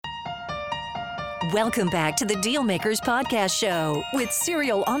Welcome back to the Dealmakers Podcast Show with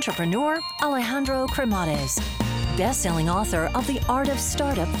serial entrepreneur Alejandro Cremades, best-selling author of The Art of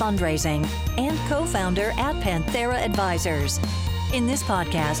Startup Fundraising and co-founder at Panthera Advisors. In this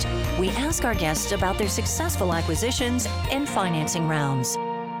podcast, we ask our guests about their successful acquisitions and financing rounds.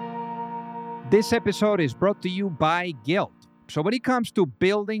 This episode is brought to you by Guild. So when it comes to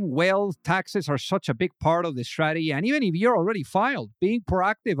building wealth, taxes are such a big part of the strategy. And even if you're already filed, being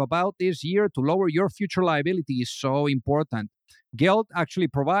proactive about this year to lower your future liability is so important. Guild actually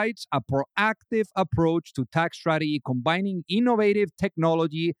provides a proactive approach to tax strategy, combining innovative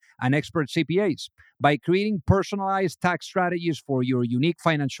technology and expert CPAs. By creating personalized tax strategies for your unique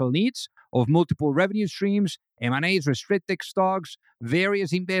financial needs of multiple revenue streams, M&As, restricted stocks,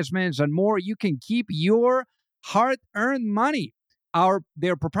 various investments, and more, you can keep your hard-earned money.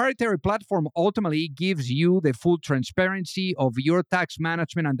 Their proprietary platform ultimately gives you the full transparency of your tax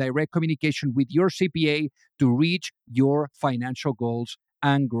management and direct communication with your CPA to reach your financial goals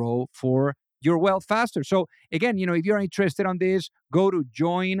and grow for your wealth faster. So again, if you're interested on this, go to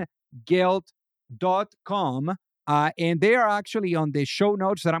joinguild.com. And they are actually on the show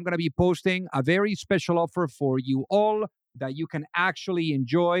notes that I'm going to be posting a very special offer for you all that you can actually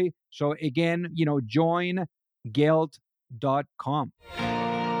enjoy. So again, join guild.com.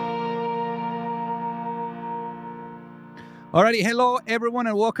 Alrighty, hello everyone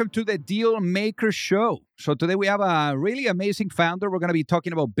and welcome to the Deal Maker Show. So today we have a really amazing founder. We're going to be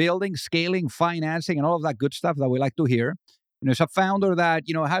talking about building, scaling, financing, and all of that good stuff that we like to hear. It's a founder that,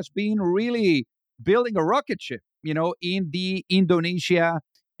 has been really building a rocket ship, in the Indonesia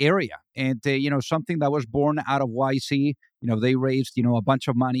area. And, something that was born out of YC. They raised, a bunch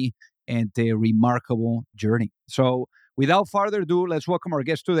of money and a remarkable journey. So without further ado, let's welcome our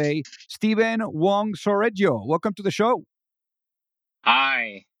guest today, Stephen Wongsoredjo. Welcome to the show.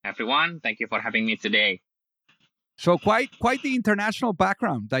 Hi, everyone. Thank you for having me today. So quite the international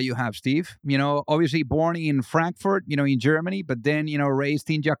background that you have, Steve. Obviously born in Frankfurt, in Germany, but then, raised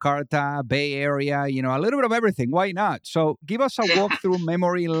in Jakarta, Bay Area, a little bit of everything. Why not? So give us a walk through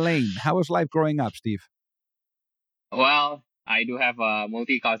memory lane. How was life growing up, Steve? Well, I do have a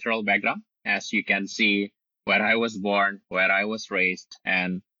multicultural background, as you can see, where I was born, where I was raised,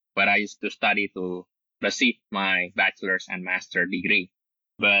 and where I used to study to receive my bachelor's and master degree.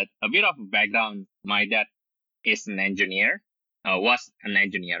 But a bit of background, my dad is an engineer, was an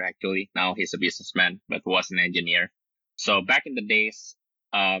engineer actually. Now he's a businessman, but was an engineer. So back in the days,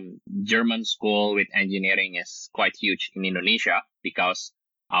 German school with engineering is quite huge in Indonesia because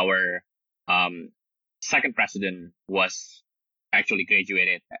our second president was actually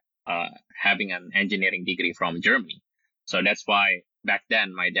graduated having an engineering degree from Germany. So that's why back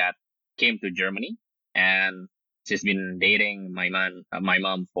then my dad came to Germany, and she's been dating my mom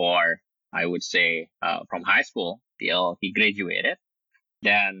for, I would say, from high school till he graduated.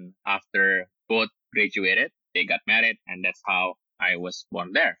 Then after both graduated, they got married, and that's how I was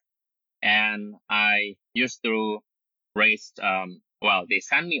born there. And I used to raise, they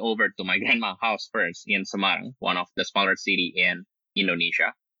sent me over to my grandma's house first in Semarang, one of the smaller city in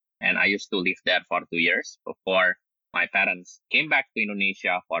Indonesia. And I used to live there for 2 years before my parents came back to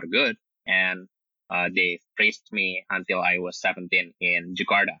Indonesia for good. And they raised me until I was 17 in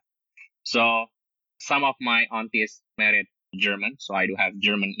Jakarta. So some of my aunties married German. So I do have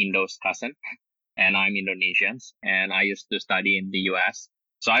German Indo's cousin, and I'm Indonesian. And I used to study in the US.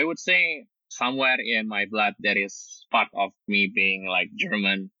 So I would say somewhere in my blood, there is part of me being like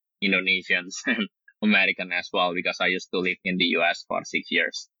German, Indonesians, and American as well, because I used to live in the US for 6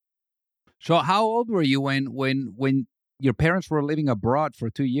 years. So how old were you when your parents were living abroad for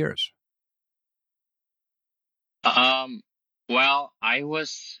 2 years? Well, I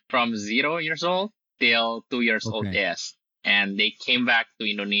was from 0 years old till 2 years old, yes. And they came back to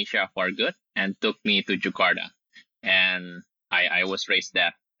Indonesia for good and took me to Jakarta. And I was raised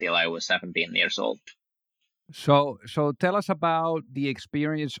there till I was 17 years old. So tell us about the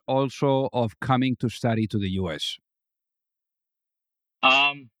experience also of coming to study to the US.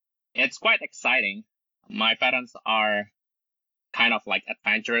 It's quite exciting. My parents are kind of like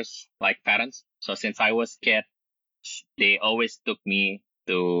adventurous like parents. So since I was a kid, they always took me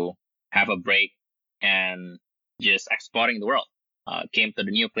to have a break and just exploring the world. Came to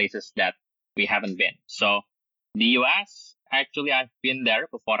the new places that we haven't been. So the US, actually, I've been there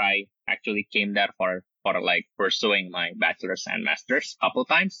before I actually came there for like pursuing my bachelor's and master's a couple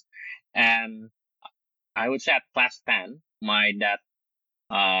times. And I would say at class 10, my dad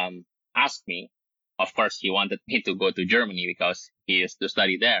asked me, of course, he wanted me to go to Germany because he used to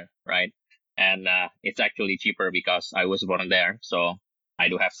study there, right? And it's actually cheaper because I was born there. So I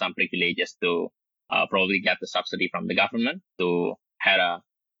do have some privileges to probably get the subsidy from the government to head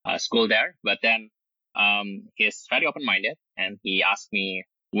a school there. But then he's very open-minded, and he asked me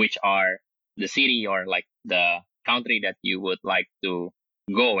which are the city or like the country that you would like to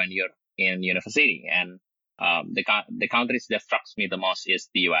go when you're in university. And the countries that strikes me the most is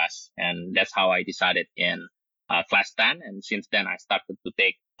the US, and that's how I decided in class 10. And since then, I started to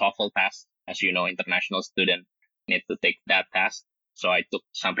take TOEFL test. As you know, international student need to take that test. So I took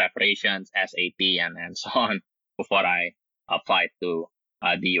some preparations, SAT, and so on before I applied to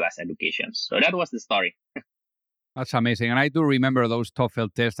the US education. So that was the story. That's amazing. And I do remember those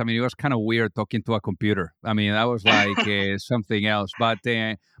TOEFL tests. I mean, it was kind of weird talking to a computer. I mean, that was like something else. But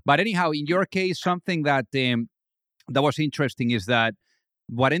anyhow, in your case, something that was interesting is that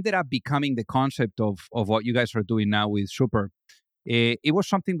what ended up becoming the concept of what you guys are doing now with Super, it was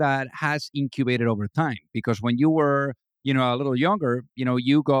something that has incubated over time. Because when you were, a little younger,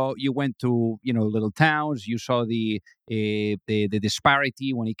 you went to, little towns, you saw the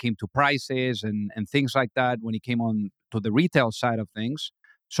disparity when it came to prices and things like that when it came on to the retail side of things.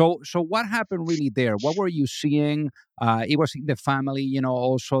 So what happened really there? What were you seeing? It was in the family,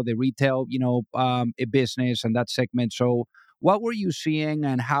 also the retail, a business and that segment. So what were you seeing,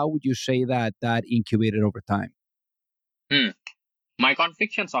 and how would you say that incubated over time? Hmm. My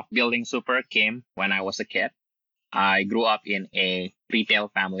convictions of building Super came when I was a kid. I grew up in a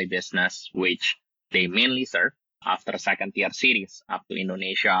retail family business, which they mainly serve after second tier cities up to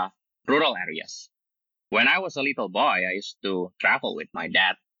Indonesia, rural areas. When I was a little boy, I used to travel with my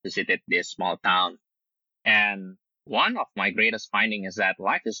dad, visited this small town. And one of my greatest findings is that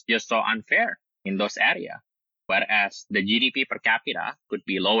life is just so unfair in those areas. Whereas the GDP per capita could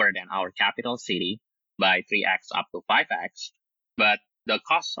be lower than our capital city by 3x up to 5x, but the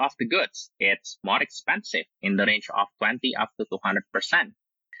cost of the goods, it's more expensive in the range of 20 up to 200%.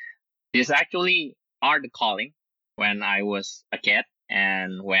 This actually are the calling when I was a kid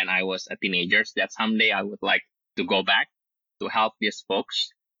and when I was a teenager, that someday I would like to go back to help these folks.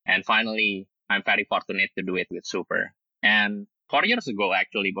 And finally, I'm very fortunate to do it with Super. And 4 years ago,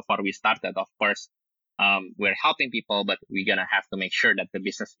 actually, before we started, of course, we're helping people, but we're gonna have to make sure that the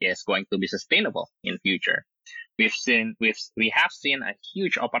business is going to be sustainable in future. We have seen a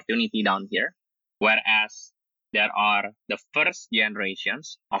huge opportunity down here, whereas there are the first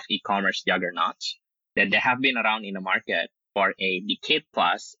generations of e-commerce juggernauts that they have been around in the market for a decade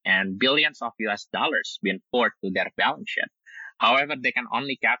plus, and billions of US dollars being poured to their balance sheet. However, they can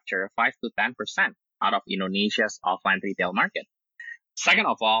only capture 5 to 10% out of Indonesia's offline retail market. Second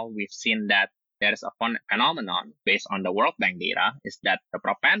of all, we've seen that there is a phenomenon based on the World Bank data, is that the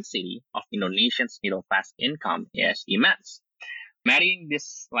propensity of Indonesians' middle class income is immense. Marrying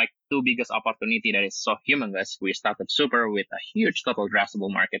this like two biggest opportunity that is so humongous, we started Super with a huge total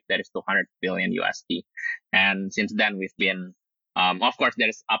addressable market that is 200 billion USD. And since then, we've been, of course, there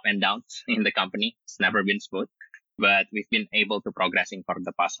is up and downs in the company. It's never been smooth, but we've been able to progressing for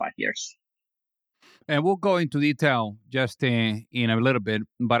the past 5 years. And we'll go into detail just in a little bit.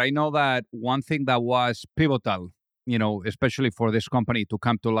 But I know that one thing that was pivotal, especially for this company to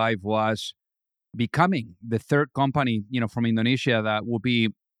come to life, was becoming the third company, from Indonesia that will be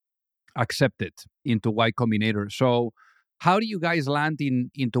accepted into Y Combinator. So how do you guys land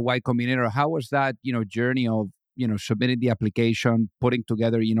into Y Combinator? How was that, journey of, submitting the application, putting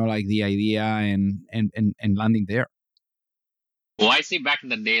together, like the idea and landing there? YC back in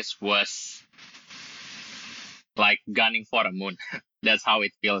the days was like gunning for a moon. That's how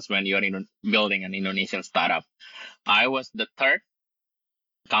it feels when you're building an Indonesian startup. I was the third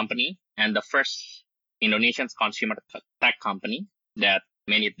company and the first Indonesian consumer tech company that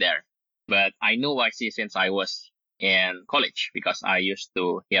made it there. But I knew YC since I was in college because I used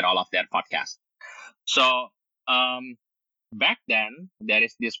to hear all of their podcasts. So back then, there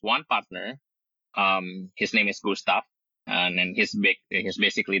is this one partner. His name is Gustav, and he's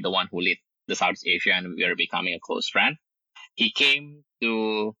basically the one who lead the Southeast Asia, and we are becoming a close friend. He came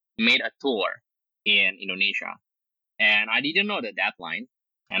to made a tour in Indonesia, and I didn't know the deadline,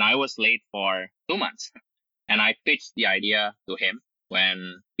 and I was late for 2 months. And I pitched the idea to him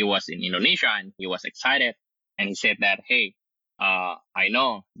when he was in Indonesia, and he was excited. And he said that, hey, I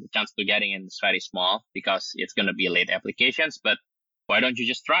know the chance to getting in is very small because it's going to be late applications, but why don't you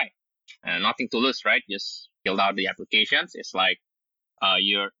just try? Nothing to lose, right? Just fill out the applications. It's like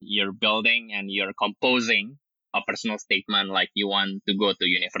you're building and you're composing a personal statement like you want to go to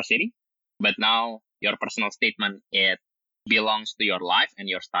university, but now your personal statement, it belongs to your life and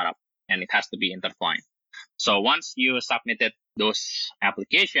your startup, and it has to be intertwined. So once you submitted those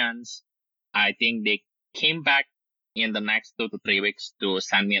applications, I think they came back in the next 2 to 3 weeks to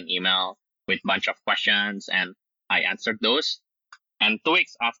send me an email with a bunch of questions, and I answered those. And 2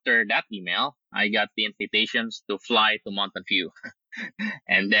 weeks after that email, I got the invitations to fly to Mountain View.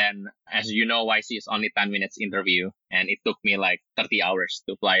 And then, as you know, YC is only 10 minutes interview, and it took me like 30 hours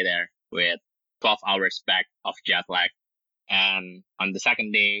to fly there with 12 hours back of jet lag. And on the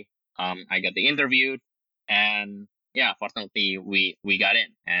second day, I got the interview, and yeah, fortunately, we got in,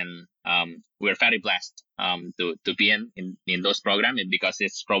 and we're very blessed to be in those programs, because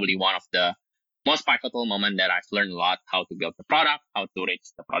it's probably one of the most pivotal moment that I've learned a lot: how to build the product, how to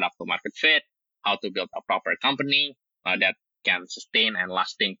reach the product to market fit, how to build a proper company that can sustain and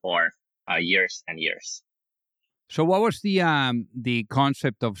lasting for years and years. So what was the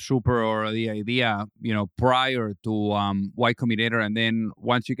concept of Super, or the idea, prior to Y Combinator, and then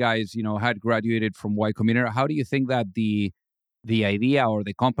once you guys, had graduated from Y Combinator, how do you think that the idea or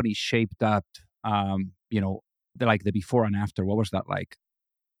the company shaped up, the before and after? What was that like?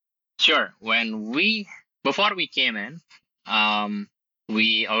 Sure. Before we came in,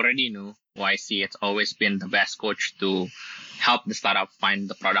 we already knew YC. It's always been the best coach to help the startup find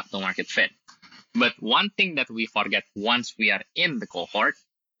the product to market fit. But one thing that we forget once we are in the cohort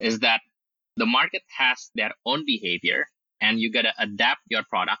is that the market has their own behavior, and you got to adapt your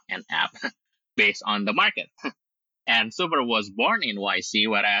product and app based on the market. And Super was born in YC,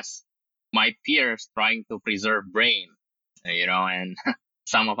 whereas my peers trying to preserve brain, and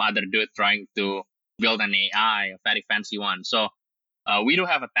some of other dudes trying to build an AI, a very fancy one. So we do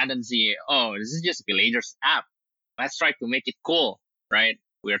have a tendency, this is just Villager's app. Let's try to make it cool, right?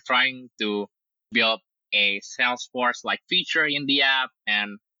 We're trying to build a Salesforce-like feature in the app,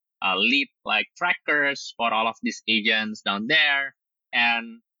 and Leap-like trackers for all of these agents down there.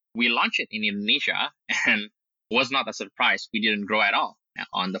 And we launched it in Indonesia, and was not a surprise. We didn't grow at all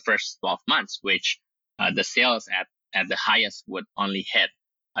on the first 12 months, which the sales at the highest would only hit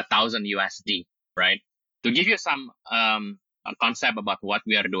 $1,000 USD, right? To give you some a concept about what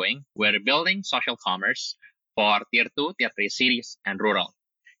we are doing, we're building social commerce for tier 2, tier 3 cities and rural.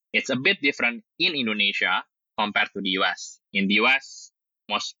 It's a bit different in Indonesia compared to the US. In the US,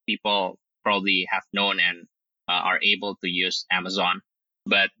 most people probably have known and are able to use Amazon.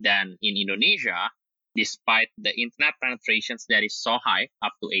 But then in Indonesia, despite the internet penetrations that is so high,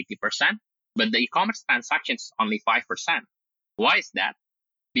 up to 80%, but the e-commerce transactions only 5%. Why is that?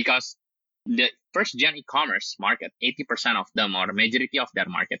 Because the first gen e-commerce market, 80% of them, or majority of their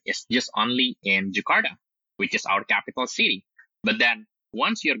market, is just only in Jakarta, which is our capital city. But then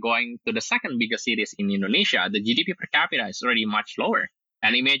once you're going to the second biggest cities in Indonesia, the GDP per capita is already much lower.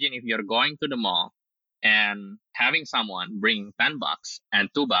 And imagine if you're going to the mall and having someone bring $10 and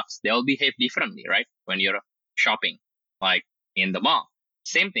 $2, they'll behave differently, right? When you're shopping, like in the mall.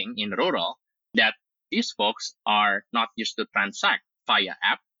 Same thing in rural, that these folks are not used to transact via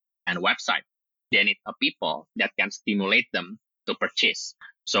app and website. They need a people that can stimulate them to purchase.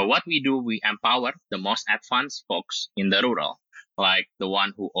 So what we do, we empower the most advanced folks in the rural, like the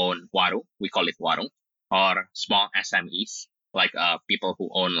one who own warung, we call it warung, or small SMEs, like people who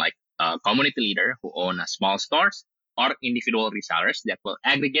own like a community leader who own a small stores, or individual resellers that will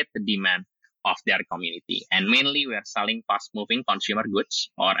aggregate the demand of their community. And mainly we are selling fast-moving consumer goods,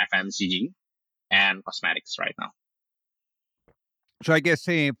 or FMCG, and cosmetics right now. So I guess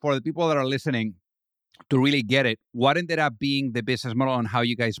for the people that are listening, to really get it, what ended up being the business model and how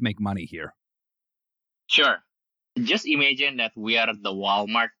you guys make money here? Sure. Just imagine that we are the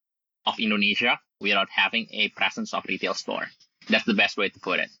Walmart of Indonesia without having a presence of retail store. That's the best way to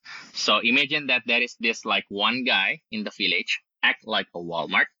put it. So imagine that there is this like one guy in the village act like a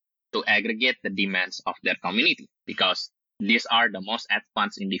Walmart to aggregate the demands of their community, because these are the most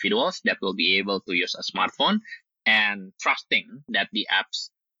advanced individuals that will be able to use a smartphone and trusting that the apps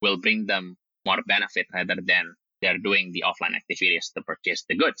will bring them more benefit rather than they're doing the offline activities to purchase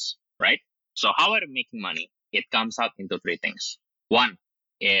the goods, right? So how are we making money? It comes out into three things. One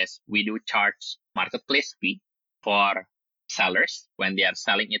is we do charge marketplace fee for sellers when they are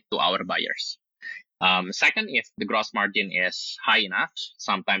selling it to our buyers. Second, if the gross margin is high enough,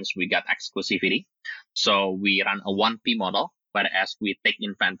 sometimes we get exclusivity. So we run a 1P model, whereas we take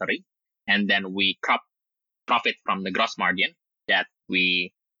inventory and then we profit from the gross margin that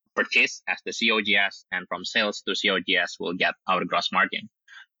we purchase as the COGS, and from sales to COGS we'll get our gross margin.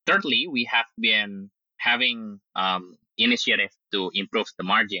 Thirdly, we have been having initiative to improve the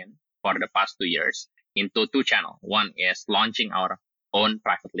margin for the past 2 years into two channels. One is launching our own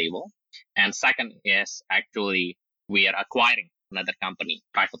private label, and second is actually we are acquiring another company,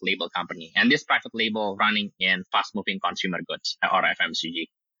 private label company, and this private label running in fast-moving consumer goods, or FMCG.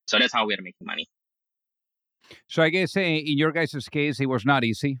 So that's how we are making money. So I guess in your guys' case, it was not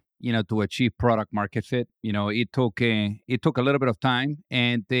easy, to achieve product market fit. It took a little bit of time,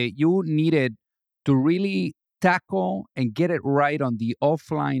 and you needed to really tackle and get it right on the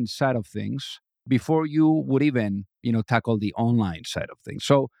offline side of things before you would even, tackle the online side of things.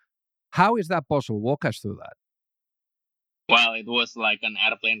 So how is that possible? Walk us through that. Well, it was like an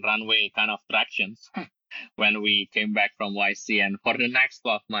airplane runway kind of tractions when we came back from YC. And for the next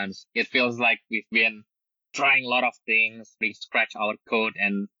 12 months, it feels like we've been trying a lot of things, re-scratch our code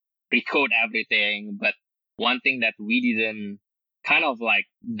and recode everything. But one thing that we didn't kind of like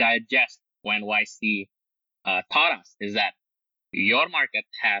digest when YC taught us is that your market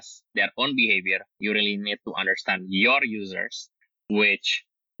has their own behavior. You really need to understand your users, which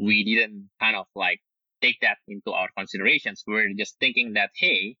we didn't kind of like take that into our considerations. We were just thinking that,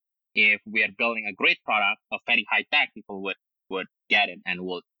 hey, if we are building a great product of very high tech, people would get it and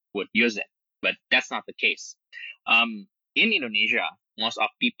would use it. But that's not the case. In Indonesia, most of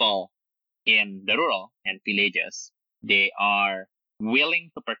people in the rural and villages, they are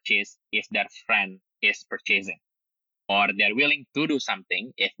willing to purchase if their friend is purchasing, or they're willing to do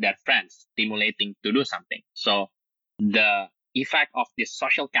something if their friends stimulating to do something. So the effect of this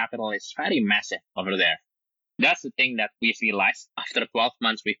social capital is very massive over there. That's the thing that we realized after 12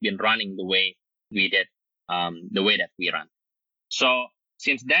 months we've been running the way we did, the way that we run. So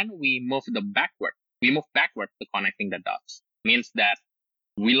since then we moved backward. We moved backward to connecting the dots. Means that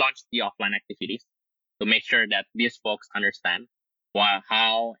we launched the offline activities to make sure that these folks understand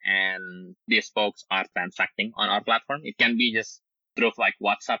how and these folks are transacting on our platform. It can be just through like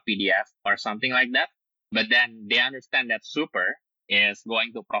WhatsApp PDF or something like that. But then they understand that Super is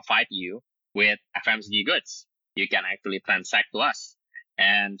going to provide you with FMCG goods. You can actually transact to us.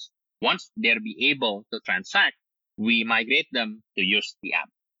 And once they'll be able to transact, we migrate them to use the app.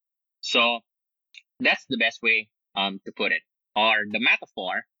 So that's the best way to put it. Or the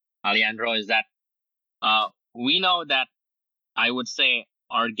metaphor, Alejandro, is that we know that I would say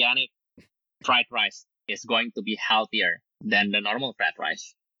organic fried rice is going to be healthier than the normal fried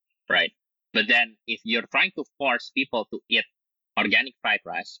rice, right? But then if you're trying to force people to eat organic fried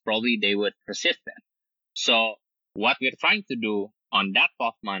rice, probably they would resist that. So what we're trying to do on that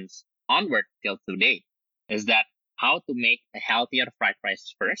 12 months onward till today is that how to make a healthier fried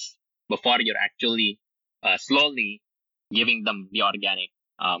rice first before you're actually slowly giving them the organic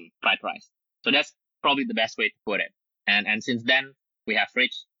fried rice. So that's probably the best way to put it. And since then, we have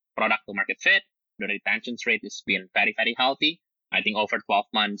reached product to market fit. The retention rate has been very, very healthy. I think over 12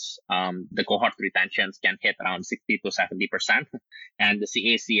 months, the cohort retentions can hit around 60 to 70%. And the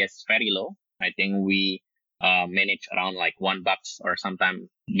CAC is very low. I think we manage around like $1 or sometimes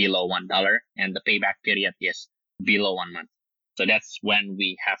below $1. And the payback period is below 1 month. So that's when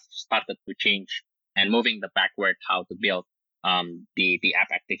we have started to change and moving the backward how to build the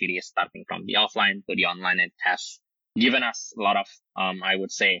app activities starting from the offline to the online. It has given us a lot of, I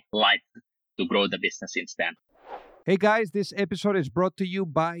would say, light to grow the business since then. Hey guys, this episode is brought to you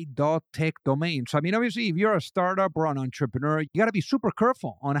by .tech domain. So, obviously, if you're a startup or an entrepreneur, you got to be super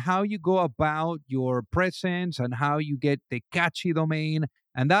careful on how you go about your presence and how you get the catchy domain.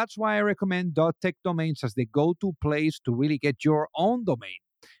 And that's why I recommend .tech domains as the go-to place to really get your own domain.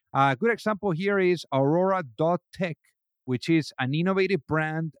 A good example here is Aurora.tech, which is an innovative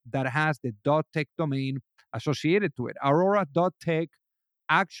brand that has the .tech domain associated to it. Aurora.tech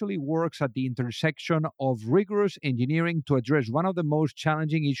actually works at the intersection of rigorous engineering to address one of the most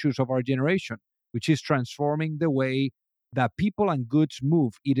challenging issues of our generation, which is transforming the way that people and goods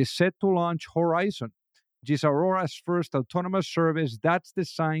move. It is set to launch Horizon, which is Aurora's first autonomous service that's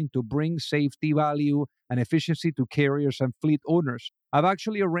designed to bring safety, value, and efficiency to carriers and fleet owners. I've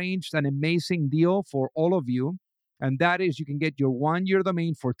actually arranged an amazing deal for all of you, and that is you can get your 1-year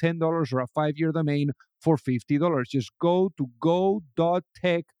domain for $10 or a 5-year domain for $50. Just go to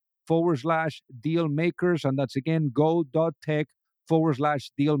go.tech/deal makers. And that's again,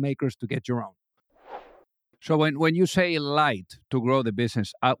 go.tech/deal makers to get your own. So when you say light to grow the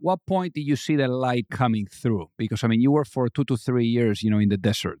business, at what point did you see the light coming through? Because, you were for 2 to 3 years, in the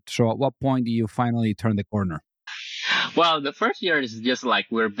desert. So at what point do you finally turn the corner? Well, the first year is just like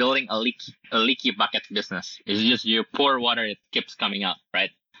we're building a leaky bucket business. It's just you pour water, it keeps coming out,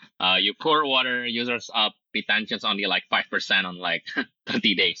 right? You pour water, users up, retention's only like 5% on like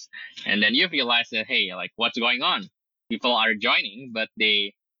 30 days. And then you realize that, hey, like what's going on? People are joining, but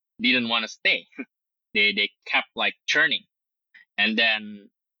they didn't want to stay. They kept like churning. And then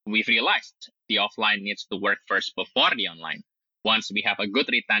we realized the offline needs to work first before the online. Once we have a good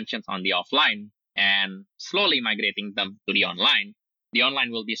retention on the offline and slowly migrating them to the online, the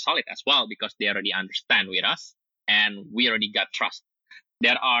online will be solid as well because they already understand with us and we already got trust.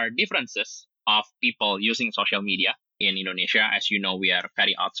 There are differences of people using social media in Indonesia. As you know, we are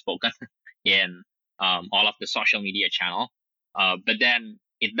very outspoken in all of the social media channel. But then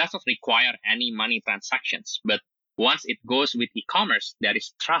it doesn't require any money transactions. But once it goes with e-commerce, there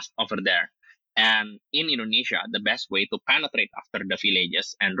is trust over there. And in Indonesia, the best way to penetrate after the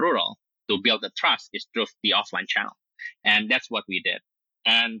villages and rural to build the trust is through the offline channel. And that's what we did.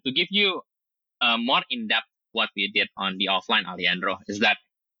 And to give you more in depth what we did on the offline, Alejandro, is that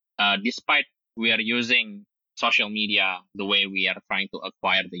despite we are using social media the way we are trying to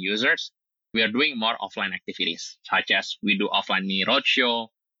acquire the users, we are doing more offline activities, such as we do offline mini roadshow.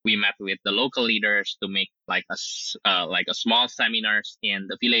 We met with the local leaders to make like a small seminars in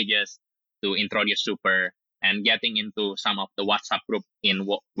the villages to introduce Super and getting into some of the WhatsApp group in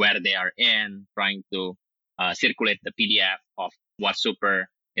where they are in, trying to circulate the PDF of what Super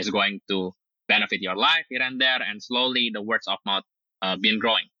is going to benefit your life here and there. And slowly the words of mouth been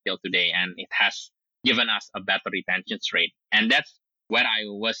growing till today, and it has given us a better retention rate. And that's where I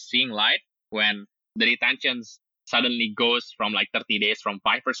was seeing light when the retentions suddenly goes from like 30 days from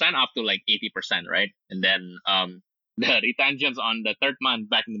 5% up to like 80%, right? And then the retentions on the third month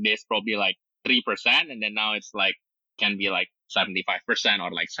back in the days probably like 3%, and then now it's like can be like 75%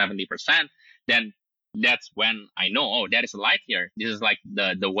 or like 70%. Then that's when I know, oh, there is a light here. This is like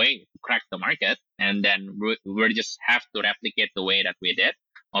the way to crack the market. And then we just have to replicate the way that we did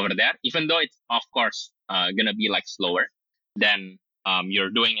over there, even though it's of course gonna be like slower than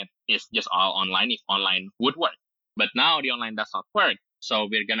you're doing it is just all online if online would work. But now the online does not work, so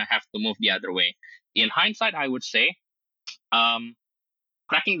we're gonna have to move the other way. In hindsight, I would say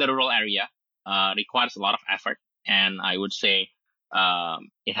cracking the rural area requires a lot of effort, and I would say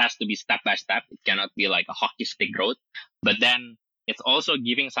it has to be step by step. It cannot be like a hockey stick growth. But then it's also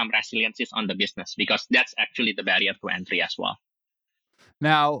giving some resiliencies on the business because that's actually the barrier to entry as well.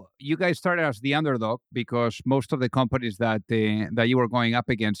 Now, you guys started as the underdog because most of the companies that that you were going up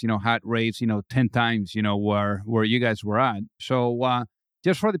against, had raised, 10 times, where you guys were at. So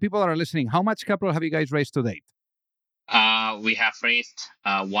just for the people that are listening, how much capital have you guys raised to date? We have raised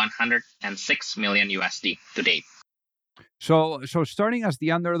 106 million USD to date. So starting as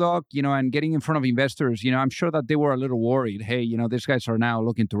the underdog, and getting in front of investors, I'm sure that they were a little worried. Hey, these guys are now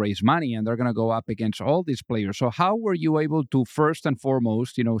looking to raise money and they're going to go up against all these players. So how were you able to first and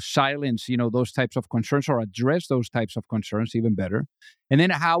foremost, silence, those types of concerns or address those types of concerns even better? And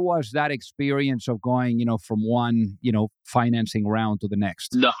then how was that experience of going, from one, financing round to the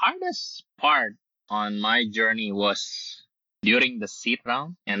next? The hardest part on my journey was during the seed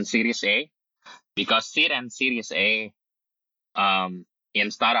round and Series A, because seed and Series A in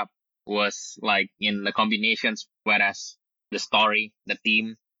startup was like in the combinations, whereas the story, the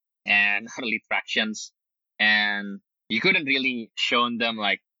team, and early tractions, and you couldn't really show them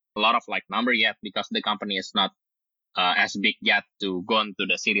like a lot of like number yet because the company is not as big yet to go into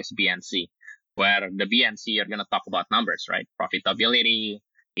the Series B and C, where the B and C are gonna talk about numbers, right? Profitability,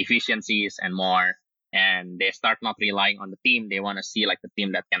 efficiencies, and more. And they start not relying on the team. They want to see like the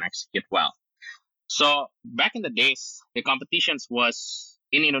team that can execute well. So back in the days, the competitions was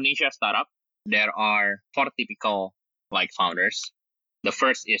in Indonesia startup. There are four typical like founders. The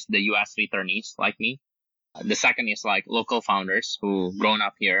first is the US returnees like me. The second is like local founders who grown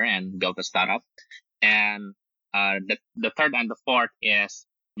up here and built a startup. And the third and the fourth is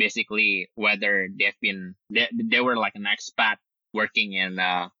basically whether they were like an expat working in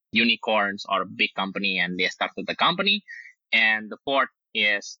unicorns or a big company and they started the company. And the fourth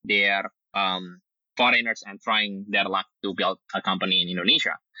is their foreigners and trying their luck to build a company in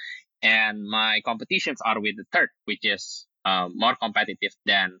Indonesia. And my competitions are with the third, which is more competitive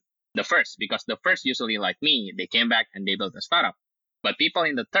than the first, because the first usually like me, they came back and they built a startup. But people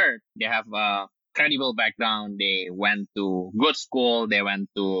in the third, they have a credible background. They went to good school. They went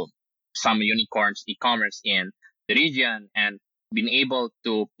to some unicorns e-commerce in the region and been able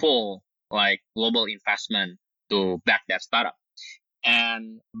to pull like global investment to back their startup.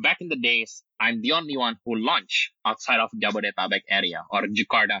 And back in the days, I'm the only one who launched outside of Jabodetabek area or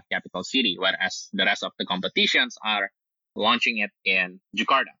Jakarta capital city, whereas the rest of the competitions are launching it in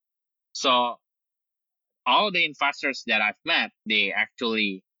Jakarta. So all the investors that I've met, they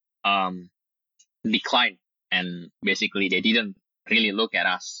actually declined, and basically they didn't really look at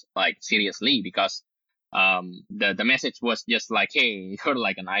us like seriously because the message was just like, hey, you're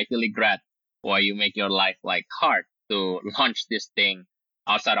like an Ivy League grad, why you make your life like hard to launch this thing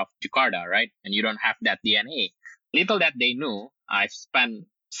outside of Jakarta, right? And you don't have that DNA. Little that they knew, I've spent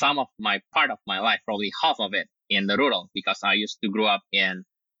some of my part of my life, probably half of it, in the rural because I used to grow up in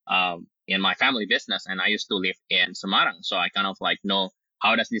my family business and I used to live in Semarang. So I kind of like know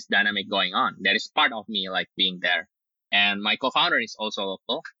how does this dynamic going on. That is part of me like being there. And my co-founder is also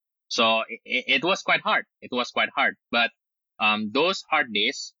local. So it was quite hard. It was quite hard. But those hard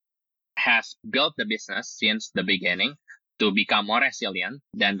days has built the business since the beginning to become more resilient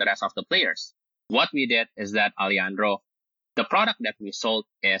than the rest of the players. What we did is that, Alejandro, the product that we sold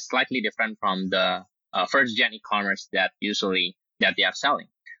is slightly different from the first gen e-commerce that they are selling.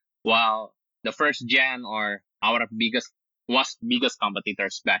 While the first gen or our biggest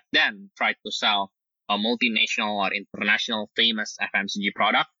competitors back then tried to sell a multinational or international famous FMCG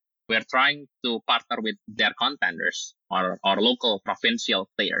product, we're trying to partner with their contenders or local provincial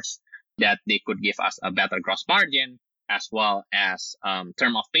players that they could give us a better gross margin as well as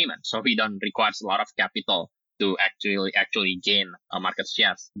term of payment. So we don't require a lot of capital to actually gain market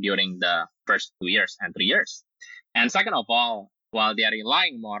shares during the first 2 years and 3 years. And second of all, while they are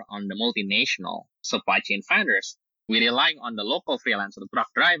relying more on the multinational supply chain vendors, we're relying on the local freelancer truck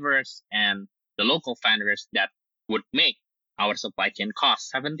drivers and the local vendors that would make our supply chain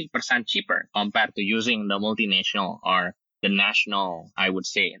cost 70% cheaper compared to using the multinational or the national, I would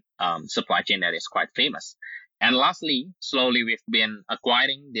say, supply chain that is quite famous. And lastly, slowly we've been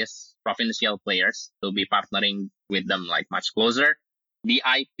acquiring these provincial players to be partnering with them like much closer. The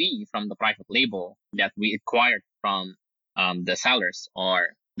IP from the private label that we acquired from the sellers or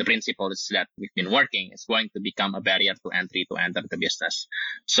the principals that we've been working is going to become a barrier to entry to enter the business.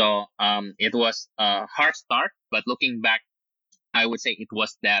 So it was a hard start, but looking back, I would say it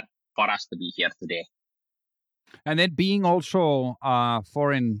was there for us to be here today. And then being also a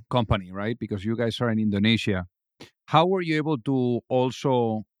foreign company, right? Because you guys are in Indonesia. How were you able to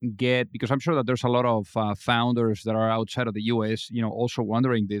also get? Because I'm sure that there's a lot of founders that are outside of the U.S. Also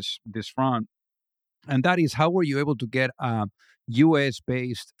wondering this front, and that is how were you able to get a U.S.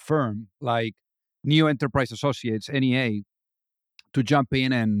 based firm like New Enterprise Associates (NEA) to jump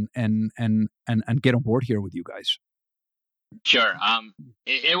in and get on board here with you guys? Sure.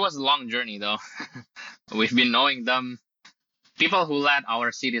 It was a long journey though. We've been knowing them. People who led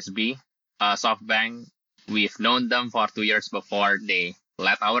our Series B, SoftBank, we've known them for 2 years before they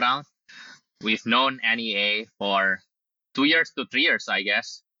led our round. We've known NEA for 2 years to 3 years, I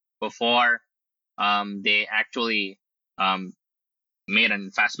guess, before they actually made an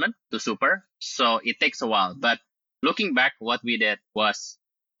investment to Super. So it takes a while. But looking back, what we did was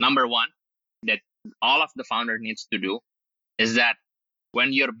number one, that all of the founder needs to do is that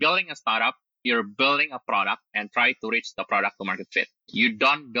when you're building a startup, you're building a product and try to reach the product to market fit. You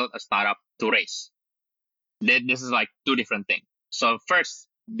don't build a startup to race. This is like two different things. So first,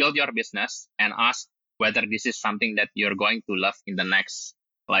 build your business and ask whether this is something that you're going to love in the next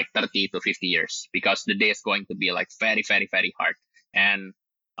like 30 to 50 years, because the day is going to be like very, very, very hard. And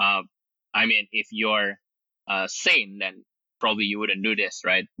I mean, if you're sane, then probably you wouldn't do this,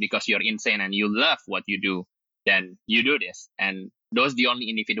 right? Because you're insane and you love what you do, then you do this. And those are the only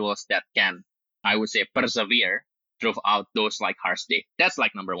individuals that can, I would say, persevere throughout those like harsh days. That's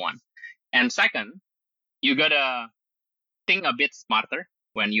like number one. And second, you gotta think a bit smarter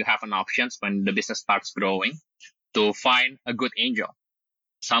when you have an options, when the business starts growing, to find a good angel.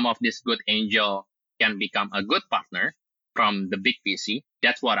 Some of this good angel can become a good partner from the big VC.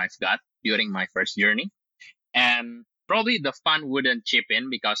 That's what I've got during my first journey. And probably the fund wouldn't chip in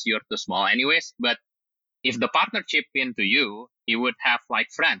because you're too small anyways. But if the partner chip in to you, he would have like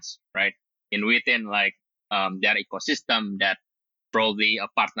friends, right? Within like their ecosystem, that probably a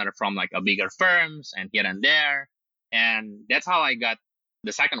partner from like a bigger firms and here and there. And that's how I got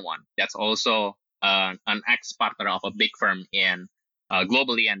the second one. That's also an ex-partner of a big firm in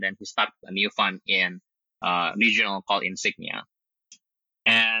globally. And then he started a new fund in regional called Insignia.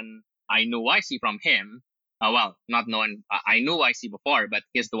 And I knew YC from him. I knew YC before, but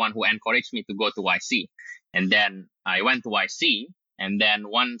he's the one who encouraged me to go to YC. And then I went to YC. And then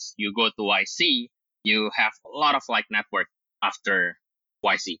once you go to YC, you have a lot of like network after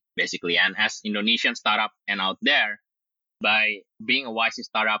YC, basically. And as Indonesian startup and out there, by being a YC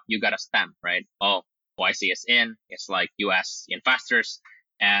startup, you got a stamp, right? Oh, YC is in. It's like US investors.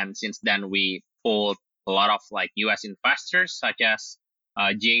 And since then, we pulled a lot of like US investors, such as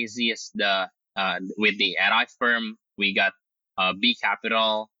Jay-Z is with the RI firm. We got B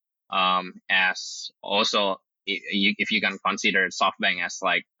Capital as also, if you can consider SoftBank as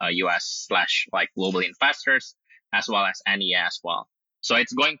like US / like global investors, as well as NEA as well. So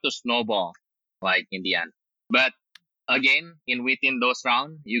it's going to snowball like in the end. But again, within those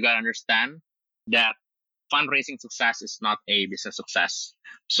rounds, you got to understand that fundraising success is not a business success.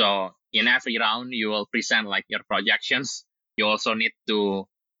 So in every round, you will present like your projections. You also need to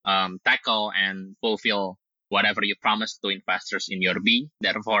tackle and fulfill whatever you promise to investors in your B.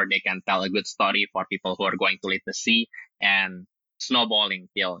 Therefore, they can tell a good story for people who are going to lead the C and snowballing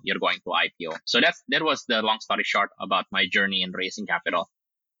till you're going to IPO. So that was the long story short about my journey in raising capital.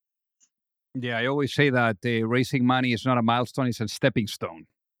 Yeah, I always say that raising money is not a milestone; it's a stepping stone,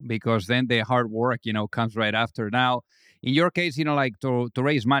 because then the hard work, comes right after. Now, in your case, like to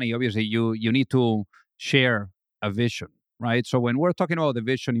raise money, obviously you need to share a vision, right? So when we're talking about the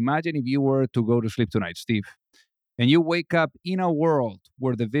vision, imagine if you were to go to sleep tonight, Steve, and you wake up in a world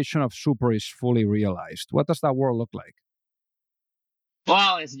where the vision of Super is fully realized. What does that world look like?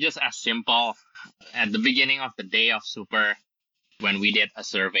 Well, it's just as simple. At the beginning of the day of Super, when we did a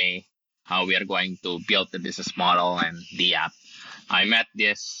survey how we are going to build the business model and the app, I met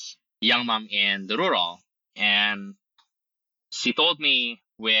this young mom in the rural, and she told me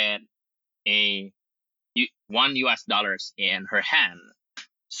with a $1 in her hand,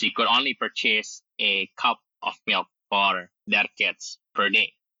 she could only purchase a cup of milk for their kids per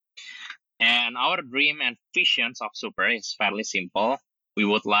day. And our dream and visions of Super is fairly simple. We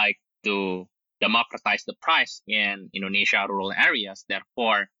would like to democratize the price in Indonesia rural areas.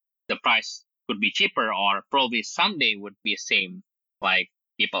 Therefore, the price could be cheaper or probably someday would be same like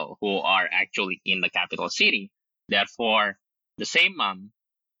people who are actually in the capital city. Therefore, the same mom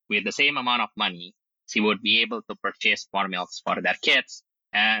with the same amount of money, she would be able to purchase more milks for their kids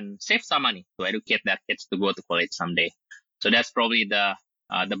and save some money to educate their kids to go to college someday. So that's probably the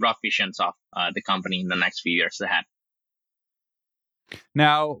broad visions of the company in the next few years ahead.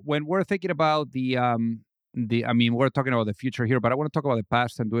 Now, when we're thinking about we're talking about the future here, but I want to talk about the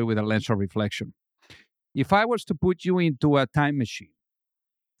past and do it with a lens of reflection. If I was to put you into a time machine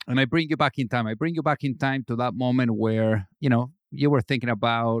and I bring you back in time, I bring you back in time to that moment where, you were thinking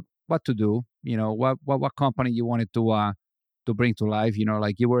about what to do, what company you wanted to bring to life,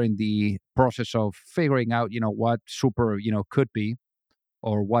 like you were in the process of figuring out, what Super, could be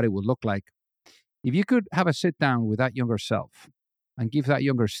or what it would look like. If you could have a sit down with that younger self and give that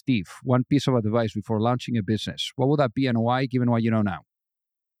younger Steve one piece of advice before launching a business, what would that be and why, given what you know now?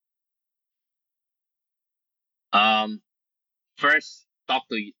 First, talk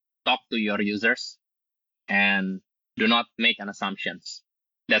to your users and do not make an assumptions.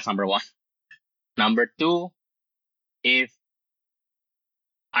 That's number one. Number two, if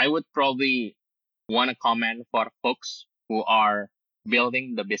I would probably want to comment for folks who are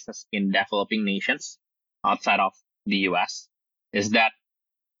building the business in developing nations outside of the US, is that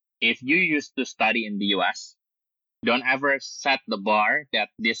if you used to study in the US, don't ever set the bar that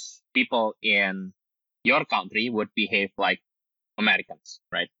these people in your country would behave like Americans,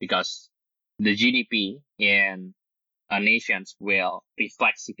 right? Because the GDP in nations will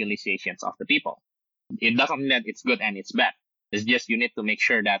reflect civilizations of the people. It doesn't mean that it's good and it's bad. It's just you need to make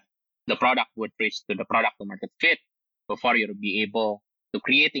sure that the product would reach to the product to market fit before you'll be able to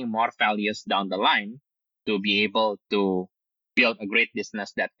creating more values down the line to be able to build a great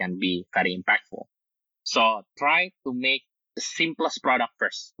business that can be very impactful. So try to make the simplest product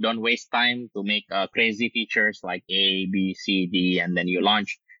first. Don't waste time to make crazy features like A, B, C, D, and then you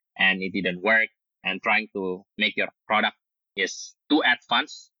launch and it didn't work. And trying to make your product is too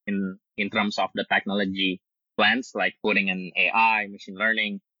advanced in terms of the technology plans, like putting in AI, machine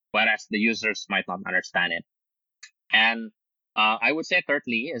learning, whereas the users might not understand it. And I would say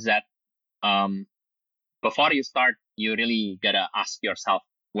thirdly is that um, before you start, you really gotta ask yourself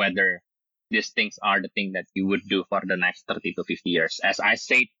whether these things are the thing that you would do for the next 30 to 50 years. As I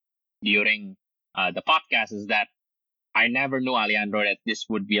said during the podcast, is that I never knew, Alejandro, that this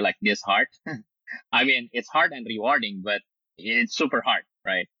would be like this hard. I mean, it's hard and rewarding, but it's super hard,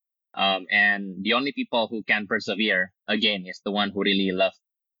 right? And the only people who can persevere again is the one who really love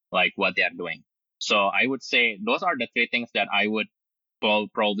like what they are doing. So I would say those are the three things that I would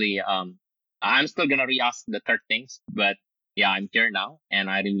probably. I'm still gonna re-ask the third things, but yeah, I'm here now, and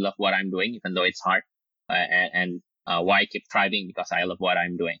I really love what I'm doing, even though it's hard. And why I keep thriving because I love what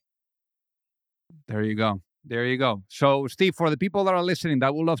I'm doing. There you go. There you go. So, Steve, for the people that are listening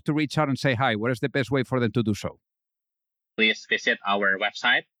that would love to reach out and say hi, what is the best way for them to do so? Please visit our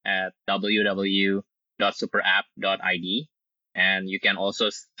website at www.superapp.id. And you can also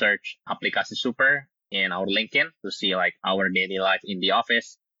search Aplikasi Super in our LinkedIn to see like our daily life in the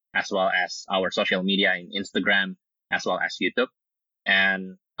office, as well as our social media in Instagram, as well as YouTube.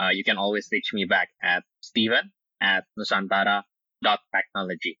 And you can always reach me back at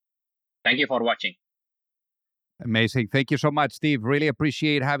Steven@nusantara.technology. Thank you for watching. Amazing. Thank you so much, Steve. Really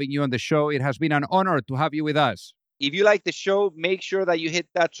appreciate having you on the show. It has been an honor to have you with us. If you like the show, make sure that you hit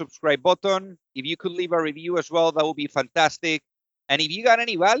that subscribe button. If you could leave a review as well, that would be fantastic. And if you got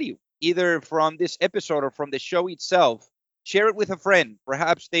any value, either from this episode or from the show itself, share it with a friend.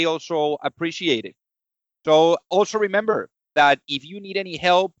 Perhaps they also appreciate it. So also remember that if you need any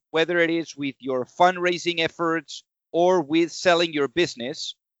help, whether it is with your fundraising efforts or with selling your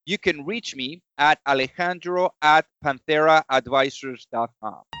business, you can reach me at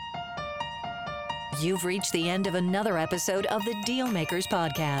alejandro@pantheraadvisors.com. You've reached the end of another episode of the Dealmakers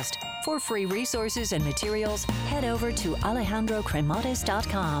Podcast. For free resources and materials, head over to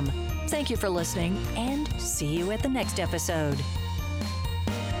alejandrocremades.com. Thank you for listening, and see you at the next episode.